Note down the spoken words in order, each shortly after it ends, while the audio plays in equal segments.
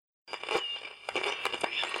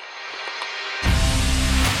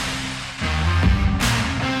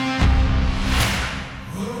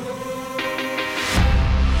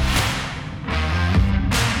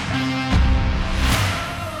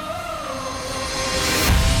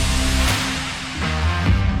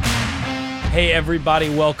Hey everybody,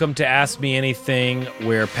 welcome to Ask Me Anything,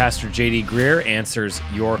 where Pastor JD Greer answers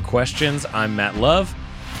your questions. I'm Matt Love,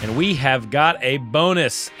 and we have got a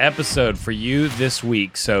bonus episode for you this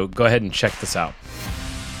week, so go ahead and check this out.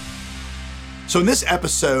 So in this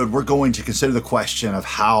episode, we're going to consider the question of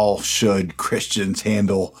how should Christians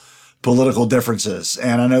handle political differences.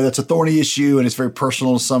 And I know that's a thorny issue, and it's very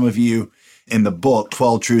personal to some of you. In the book,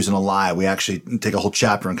 12 Truths and a Lie, we actually take a whole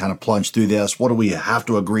chapter and kind of plunge through this. What do we have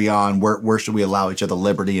to agree on? Where should we allow each other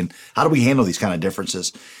liberty? And how do we handle these kind of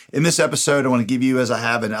differences? In this episode, I want to give you, as I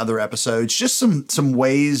have in other episodes, just some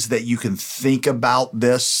ways that you can think about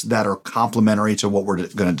this that are complementary to what we're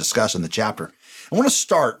going to discuss in the chapter. I want to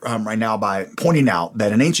start right now by pointing out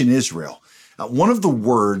that in ancient Israel, one of the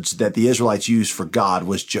words that the Israelites used for God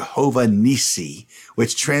was Jehovah Nissi,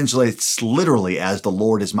 which translates literally as the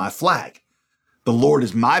Lord is my flag. The Lord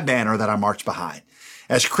is my banner that I march behind.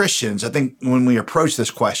 As Christians, I think when we approach this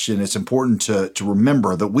question, it's important to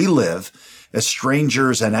remember that we live as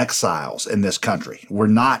strangers and exiles in this country. We're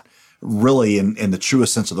not really, in the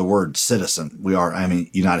truest sense of the word, citizen. We are,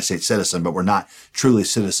 United States citizen, but we're not truly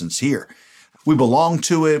citizens here. We belong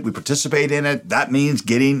to it. We participate in it. That means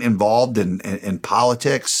getting involved in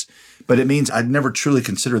politics, but it means I'd never truly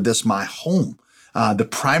considered this my home. The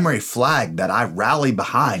primary flag that I rally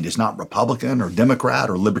behind is not Republican or Democrat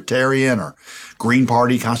or Libertarian or Green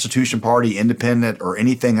Party, Constitution Party, Independent, or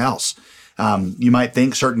anything else. You might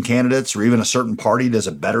think certain candidates or even a certain party does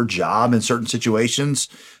a better job in certain situations.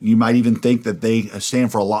 You might even think that they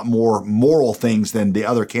stand for a lot more moral things than the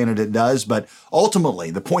other candidate does. But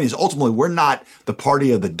ultimately, the point is we're not the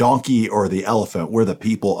party of the donkey or the elephant. We're the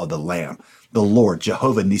people of the lamb, the Lord,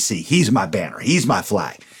 Jehovah Nissi. He's my banner. He's my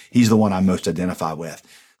flag. He's the one I most identify with.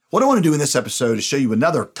 What I want to do in this episode is show you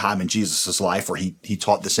another time in Jesus' life where he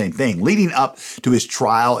taught the same thing, leading up to his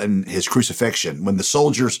trial and his crucifixion. When the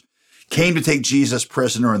soldiers came to take Jesus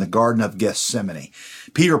prisoner in the Garden of Gethsemane,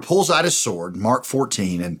 Peter pulls out his sword, Mark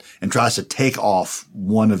 14, and tries to take off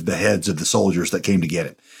one of the heads of the soldiers that came to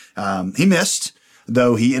get him. He missed,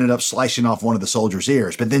 though he ended up slicing off one of the soldiers'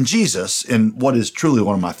 ears. But then Jesus, in what is truly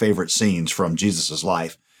one of my favorite scenes from Jesus'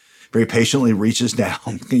 life, very patiently reaches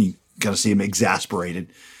down, you kind of see him exasperated,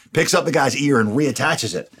 picks up the guy's ear and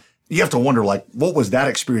reattaches it. You have to wonder, what was that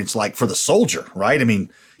experience like for the soldier, right? I mean,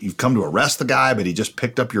 you've come to arrest the guy, but he just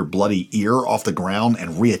picked up your bloody ear off the ground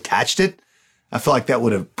and reattached it. I feel like that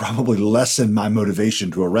would have probably lessened my motivation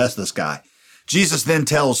to arrest this guy. Jesus then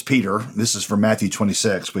tells Peter, this is from Matthew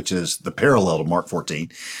 26, which is the parallel to Mark 14.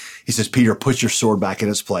 He says, Peter, put your sword back in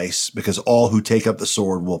its place, because all who take up the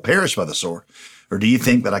sword will perish by the sword. Or do you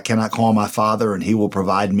think that I cannot call my Father and he will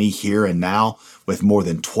provide me here and now with more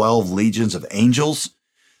than 12 legions of angels?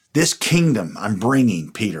 This kingdom I'm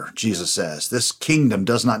bringing, Peter, Jesus says, this kingdom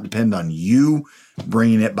does not depend on you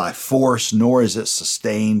bringing it by force, nor is it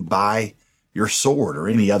sustained by your sword or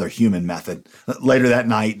any other human method. Later that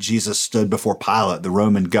night, Jesus stood before Pilate, the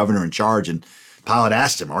Roman governor in charge, and Pilate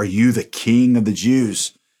asked him, are you the king of the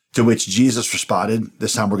Jews? To which Jesus responded,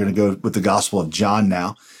 this time we're going to go with the Gospel of John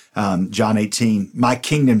now. John 18, my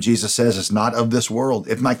kingdom, Jesus says, is not of this world.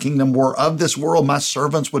 If my kingdom were of this world, my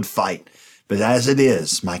servants would fight. But as it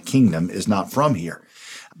is, my kingdom is not from here.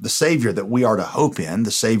 The Savior that we are to hope in,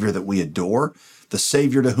 the Savior that we adore, the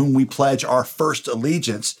Savior to whom we pledge our first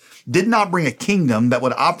allegiance, did not bring a kingdom that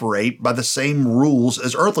would operate by the same rules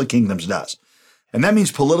as earthly kingdoms does. And that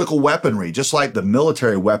means political weaponry, just like the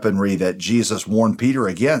military weaponry that Jesus warned Peter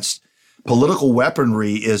against. Political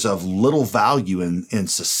weaponry is of little value in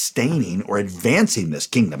sustaining or advancing this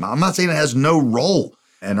kingdom. I'm not saying it has no role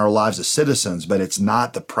in our lives as citizens, but it's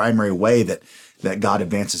not the primary way that God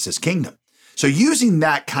advances his kingdom. So using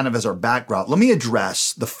that kind of as our background, let me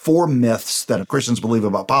address the 4 myths that Christians believe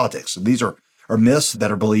about politics. These are myths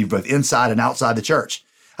that are believed both inside and outside the church.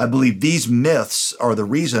 I believe these myths are the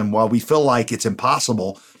reason why we feel like it's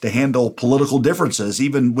impossible to handle political differences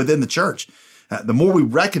even within the church. The more we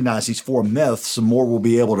recognize these 4 myths, the more we'll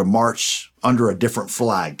be able to march under a different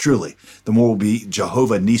flag, truly. The more we'll be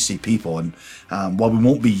Jehovah Nissi people. And while we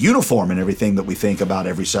won't be uniform in everything that we think about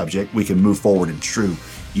every subject, we can move forward in true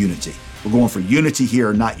unity. We're going for unity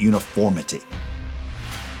here, not uniformity.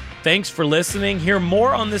 Thanks for listening. Hear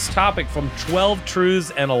more on this topic from 12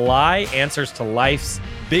 Truths and a Lie, answers to life's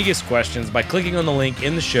biggest questions by clicking on the link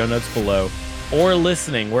in the show notes below or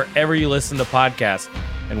listening wherever you listen to podcasts.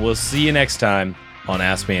 And we'll see you next time on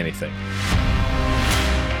Ask Me Anything.